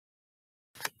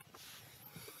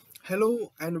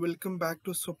Hello and welcome back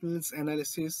to Swapnil's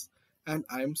analysis, and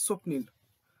I am Swapnil.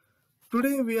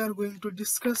 Today we are going to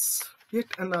discuss yet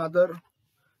another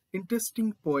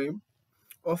interesting poem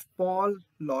of Paul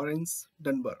Lawrence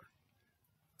Dunbar.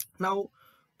 Now,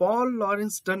 Paul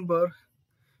Lawrence Dunbar,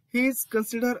 he is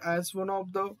considered as one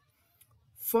of the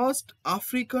first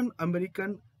African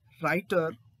American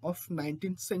writer of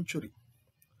 19th century.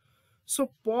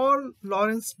 So Paul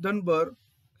Lawrence Dunbar,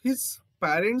 his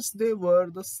parents they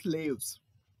were the slaves,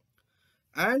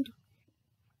 and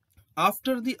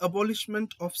after the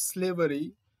abolishment of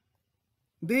slavery,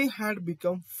 they had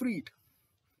become freed.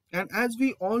 And as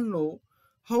we all know,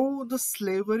 how the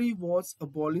slavery was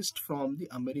abolished from the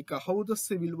America, how the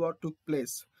Civil War took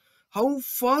place, how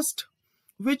first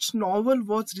which novel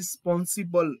was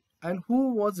responsible and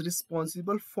who was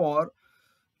responsible for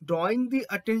drawing the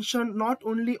attention not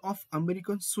only of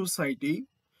American society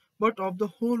but of the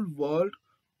whole world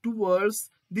towards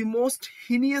the most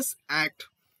heinous act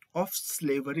of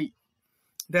slavery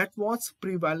that was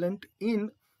prevalent in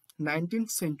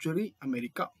 19th century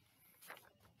America.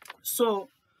 So,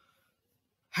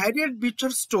 Harriet Beecher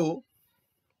Stowe,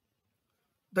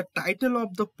 the title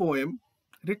of the poem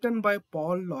written by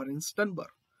Paul Lawrence Dunbar.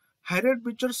 Harriet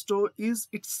Beecher Stowe is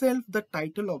itself the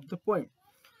title of the poem.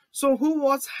 So, who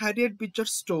was Harriet Beecher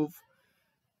Stowe?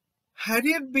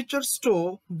 Harriet Beecher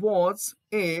Stowe was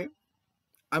a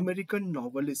American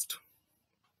novelist,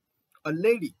 a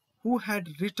lady who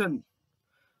had written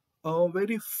a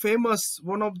very famous,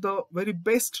 one of the very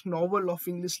best novel of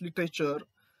English literature,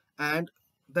 and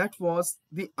that was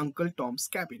the Uncle Tom's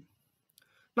Cabin.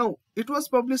 Now, it was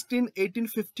published in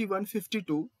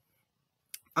 1851-52.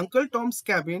 Uncle Tom's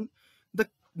Cabin, the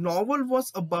novel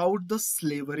was about the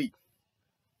slavery.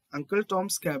 Uncle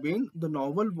Tom's Cabin, the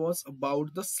novel was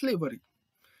about the slavery.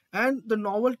 And the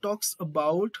novel talks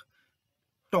about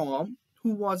Tom,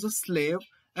 who was a slave,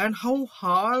 and how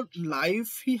hard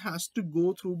life he has to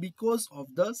go through because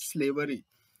of the slavery.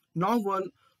 Novel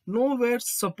nowhere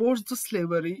supports the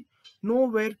slavery,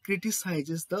 nowhere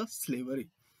criticizes the slavery.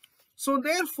 So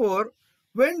therefore,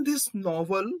 when this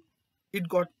novel it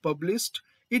got published,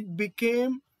 it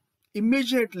became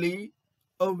immediately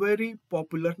a very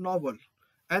popular novel.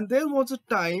 And there was a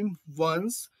time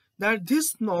once that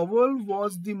this novel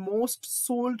was the most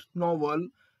sold novel,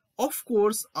 of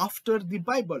course, after the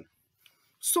Bible.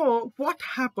 So what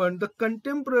happened? The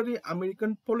contemporary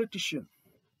American politician,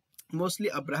 mostly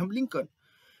Abraham Lincoln,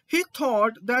 he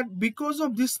thought that because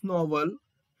of this novel,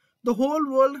 the whole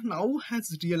world now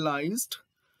has realized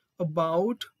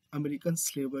about American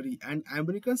slavery, and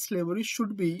American slavery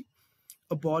should be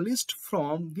abolished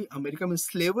from the America. I mean,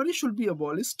 slavery should be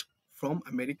abolished from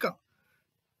America.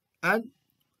 And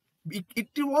it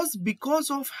was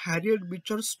because of Harriet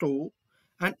Beecher Stowe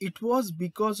and it was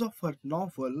because of her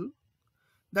novel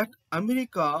that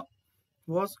America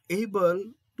was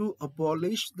able to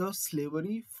abolish the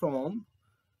slavery from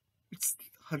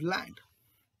her land.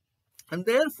 And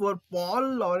therefore,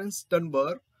 Paul Lawrence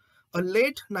Dunbar, a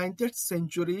late 19th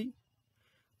century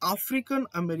African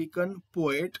American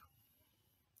poet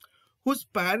whose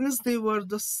parents they were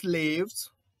the slaves,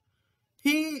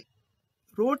 he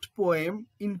wrote poem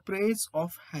in praise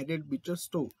of Harriet Beecher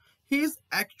Stowe. He is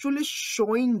actually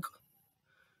showing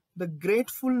the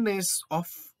gratefulness of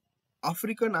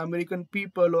African American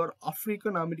people or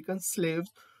African American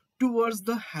slaves towards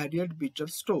the Harriet Beecher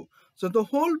Stowe. So the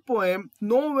whole poem,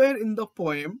 nowhere in the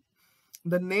poem,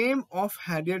 the name of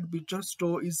Harriet Beecher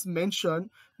Stowe is mentioned,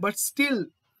 but still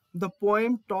the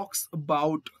poem talks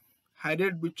about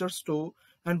Harriet Beecher Stowe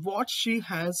and what she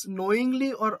has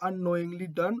knowingly or unknowingly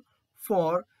done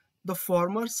for the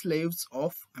former slaves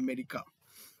of America.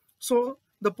 So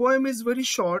the poem is very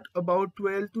short, about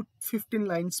 12 to 15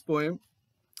 lines poem,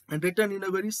 and written in a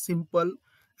very simple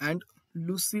and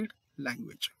lucid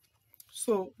language.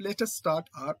 So let us start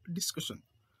our discussion.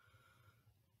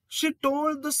 She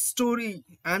told the story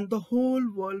and the whole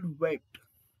world wept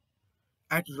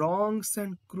at wrongs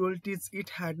and cruelties it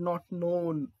had not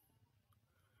known.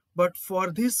 But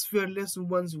for this fearless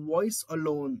woman's voice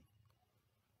alone,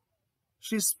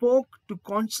 she spoke to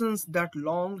conscience that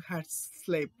long had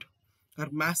slept. Her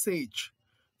message,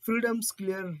 freedom's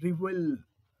clear reveal,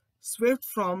 swept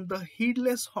from the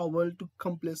heedless hovel to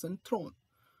complacent throne.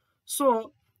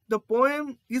 So the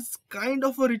poem is kind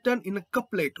of written in a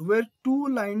couplet where two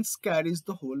lines carries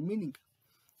the whole meaning.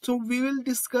 So we will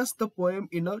discuss the poem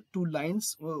in a two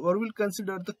lines, or we'll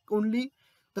consider only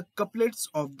the couplets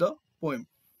of the poem.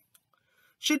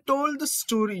 She told the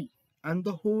story and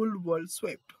the whole world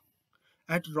swept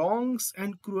at wrongs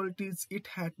and cruelties it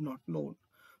had not known.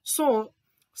 So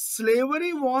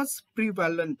slavery was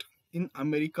prevalent in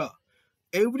America,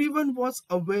 everyone was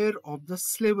aware of the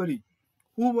slavery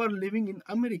who were living in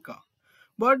America.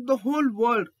 But the whole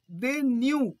world, they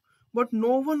knew, but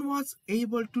no one was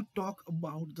able to talk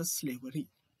about the slavery.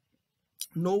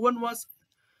 No one was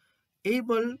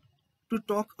able to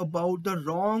talk about the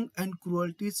wrong and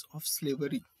cruelties of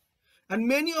slavery. And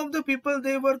many of the people,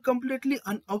 they were completely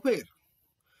unaware.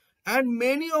 And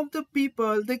many of the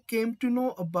people, they came to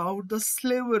know about the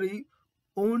slavery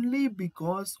only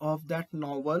because of that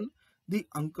novel, The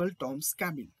Uncle Tom's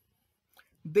Cabin.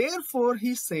 Therefore,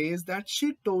 he says that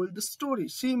she told the story.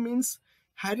 She means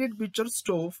Harriet Beecher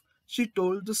Stowe. She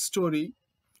told the story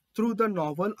through the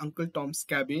novel Uncle Tom's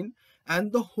Cabin,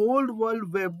 and the whole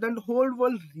world wept and the whole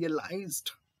world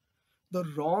realized the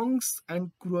wrongs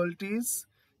and cruelties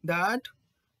that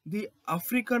the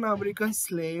African American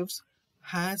slaves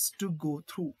has to go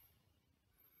through.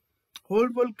 Whole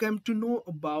world came to know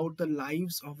about the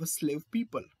lives of a slave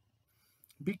people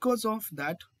because of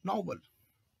that novel.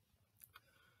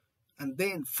 And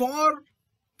then for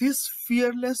this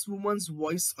fearless woman's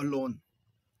voice alone,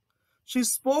 she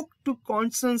spoke to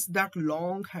conscience that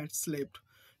long had slept.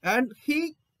 And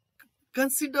he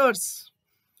considers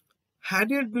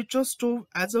Harriet Beecher Stowe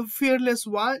as a fearless.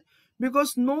 Why?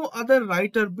 Because no other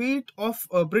writer, be it of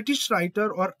a British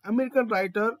writer or American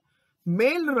writer,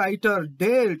 male writer,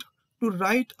 dared to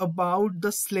write about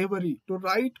the slavery, to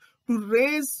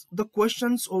raise the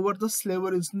questions over the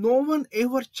slaveries. No one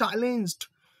ever challenged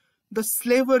the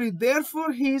slavery.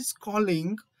 Therefore, he is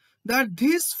calling that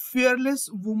this fearless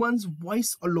woman's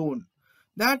voice alone,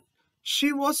 that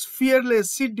she was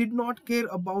fearless, she did not care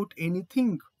about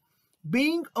anything.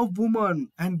 Being a woman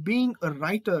and being a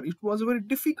writer, it was very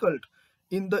difficult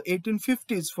in the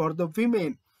 1850s for the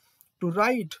women to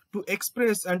write, to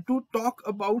express, and to talk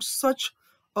about such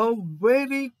a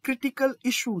very critical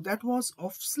issue that was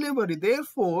of slavery.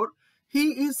 Therefore,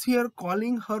 he is here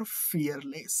calling her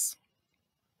fearless.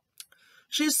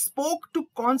 She spoke to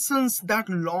conscience that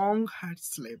long had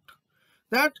slept.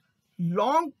 That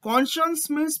long conscience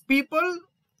means people,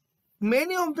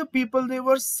 many of the people, they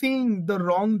were seeing the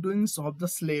wrongdoings of the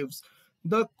slaves,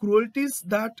 the cruelties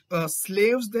that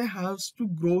slaves they have to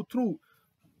go through,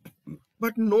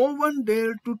 but no one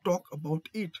dared to talk about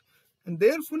it. And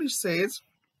therefore it says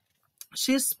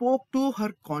she spoke to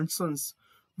her conscience,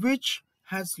 which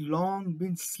has long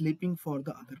been sleeping for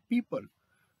the other people.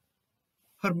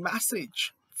 Her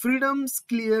message, freedom's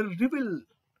clear reveal,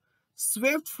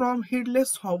 swept from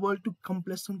heedless hovel to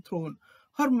complacent throne.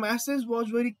 Her message was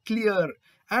very clear,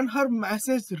 and her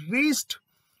message reached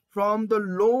from the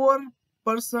lower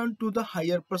person to the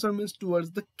higher person, means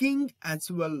towards the king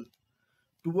as well.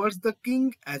 Towards the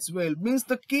king as well, means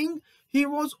the king, he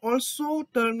was also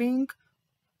turning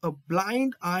a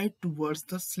blind eye towards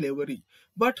the slavery.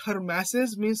 But her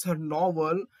message, means her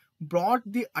novel, brought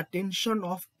the attention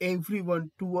of everyone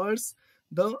towards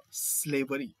the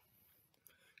slavery.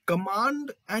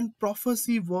 Command and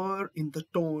prophecy were in the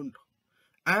tone,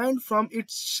 and from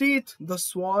its sheath the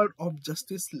sword of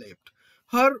justice leapt.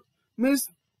 Her, means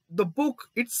the book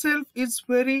itself is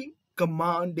very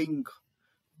commanding,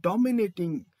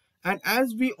 dominating, and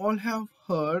as we all have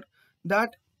heard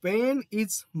that pen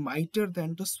is mightier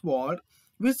than the sword,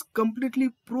 which completely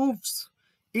proves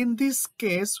in this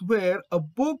case where a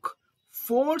book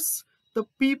forced the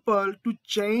people to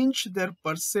change their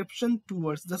perception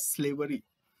towards the slavery.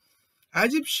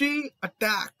 As if she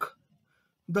attacked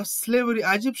the slavery,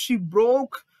 as if she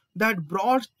broke that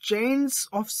broad chains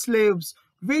of slaves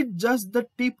with just the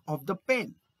tip of the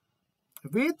pen.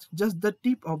 With just the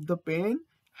tip of the pen,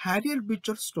 Harriet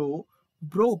Beecher Stowe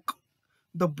broke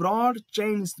the broad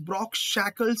chains, broke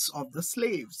shackles of the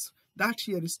slaves. That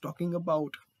here is talking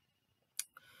about.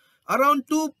 Around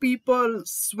two people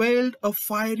swelled a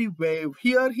fiery wave.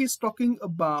 Here he is talking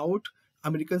about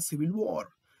American Civil War.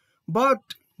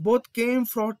 But both came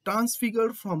from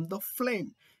transfigured from the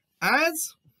flame.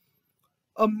 As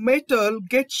a metal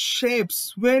gets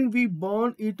shapes when we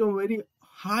burn it a very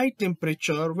high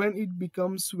temperature, when it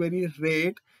becomes very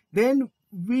red, then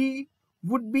we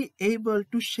would be able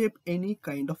to shape any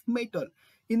kind of metal.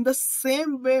 In the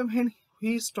same way, when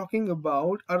he is talking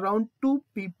about around two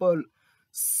people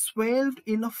swelled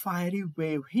in a fiery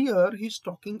wave, here he is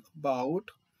talking about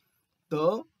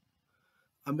the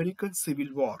American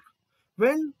Civil War.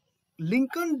 When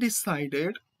Lincoln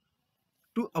decided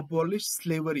to abolish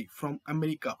slavery from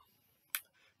America,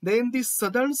 then the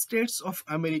southern states of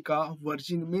America,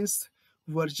 Virginia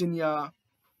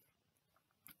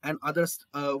and others,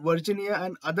 Virginia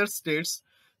and other states,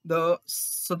 the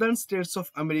southern states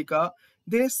of America,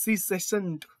 they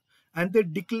secessioned and they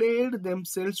declared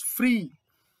themselves free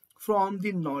from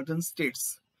the northern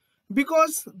states,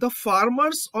 because the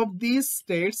farmers of these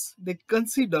states, they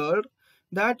considered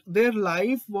that their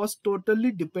life was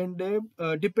totally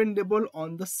dependable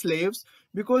on the slaves,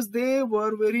 because they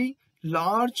were very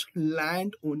large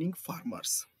land owning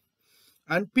farmers.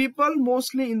 And people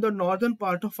mostly in the northern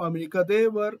part of America, they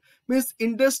were, means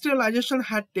industrialization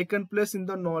had taken place in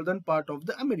the northern part of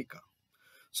the America.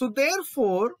 So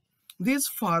therefore these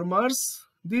farmers,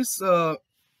 these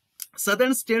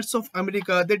southern states of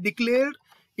America, they declared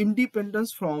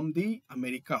independence from the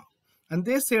America, and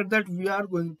they said that we are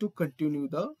going to continue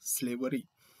the slavery.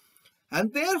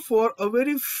 And therefore a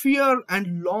very fierce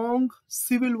and long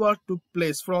civil war took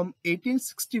place from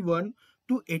 1861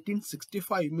 to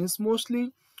 1865, means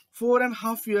mostly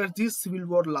 4.5 years this civil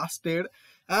war lasted.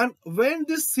 And when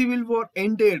this civil war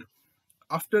ended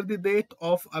after the death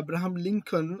of Abraham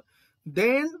Lincoln,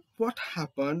 then what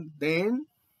happened? Then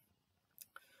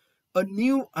a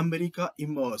new America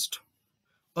emerged.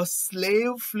 A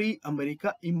slave-free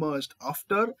America emerged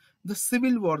after the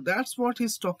Civil War. That's what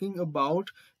he's talking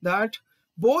about, that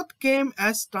both came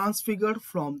as transfigured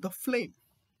from the flame.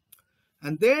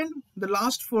 And then the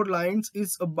last 4 lines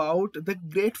is about the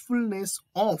gratefulness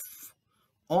of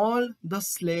all the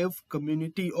slave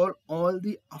community or all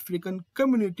the African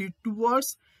community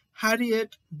towards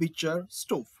Harriet Beecher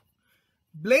Stowe.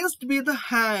 Blessed be the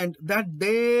hand that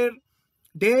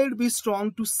dared be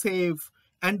strong to save,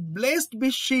 and blessed be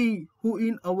she who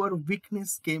in our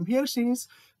weakness came. Here says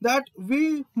that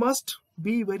we must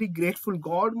be very grateful.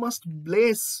 God must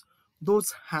bless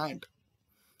those hands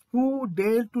who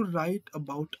dare to write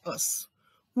about us,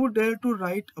 who dare to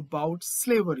write about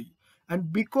slavery.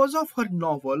 And because of her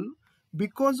novel,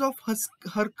 because of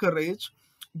her courage,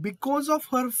 because of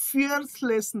her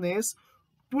fearlessness,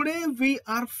 today we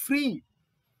are free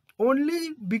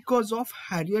only because of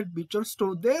Harriet Beecher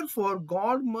Stowe. Therefore,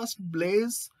 God must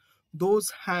bless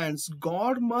those hands.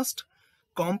 God must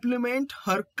compliment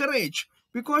her courage,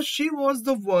 because she was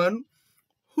the one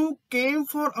who came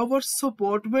for our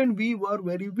support when we were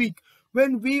very weak,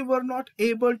 when we were not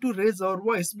able to raise our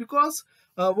voice. Because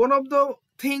one of the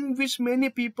thing which many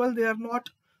people, they are not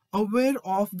aware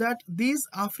of, that these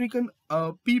African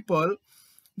people,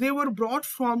 they were brought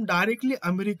from directly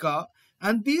America,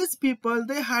 and these people,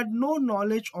 they had no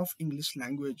knowledge of English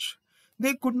language.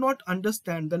 They could not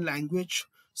understand the language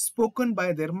spoken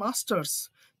by their masters.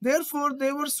 Therefore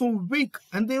they were so weak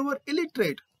and they were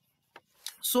illiterate.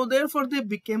 So therefore they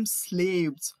became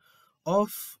slaves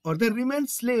of, or they remained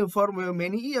slave for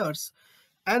many years.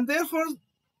 And therefore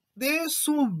they were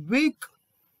so weak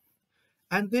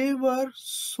and they were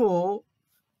so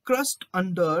crushed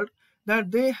under that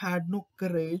they had no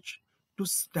courage to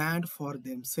stand for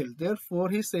themselves. Therefore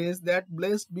he says that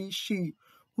blessed be she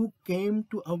who came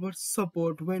to our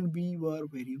support when we were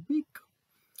very weak.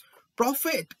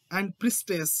 Prophet and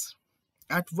priestess,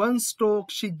 at one stroke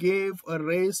she gave a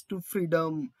race to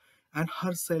freedom and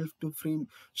herself to free.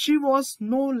 She was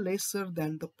no lesser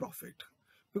than the prophet.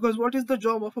 Because what is the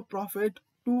job of a prophet?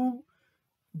 To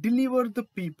deliver the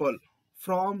people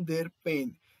from their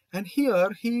pain. And here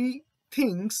he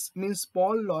thinks, means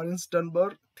Paul Lawrence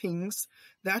Dunbar thinks,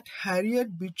 that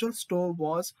Harriet Beecher Stowe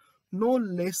was no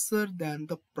lesser than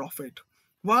the prophet.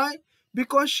 Why?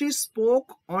 Because she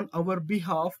spoke on our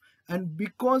behalf, and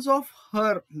because of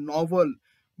her novel,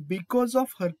 because of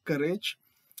her courage,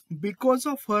 because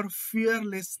of her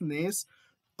fearlessness,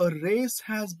 a race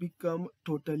has become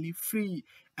totally free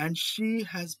and she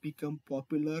has become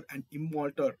popular and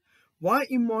immortal. Why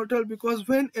immortal? Because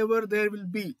whenever there will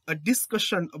be a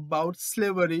discussion about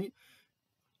slavery,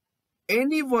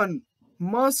 anyone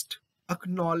must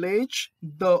acknowledge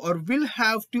the, or will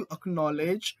have to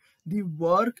acknowledge the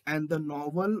work and the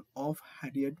novel of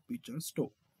Harriet Beecher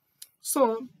Stowe.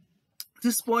 So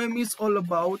this poem is all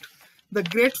about the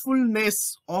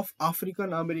gratefulness of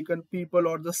African American people,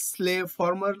 or the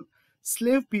former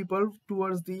slave people,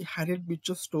 towards the Harriet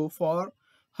Beecher Stowe for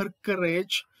her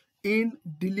courage in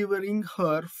delivering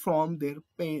her from their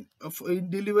pain,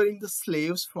 in delivering the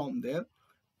slaves from their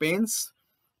pains.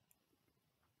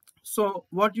 So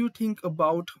what do you think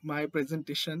about my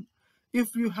presentation?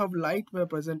 If you have liked my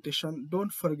presentation,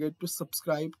 don't forget to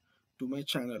subscribe to my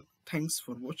channel. Thanks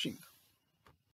for watching.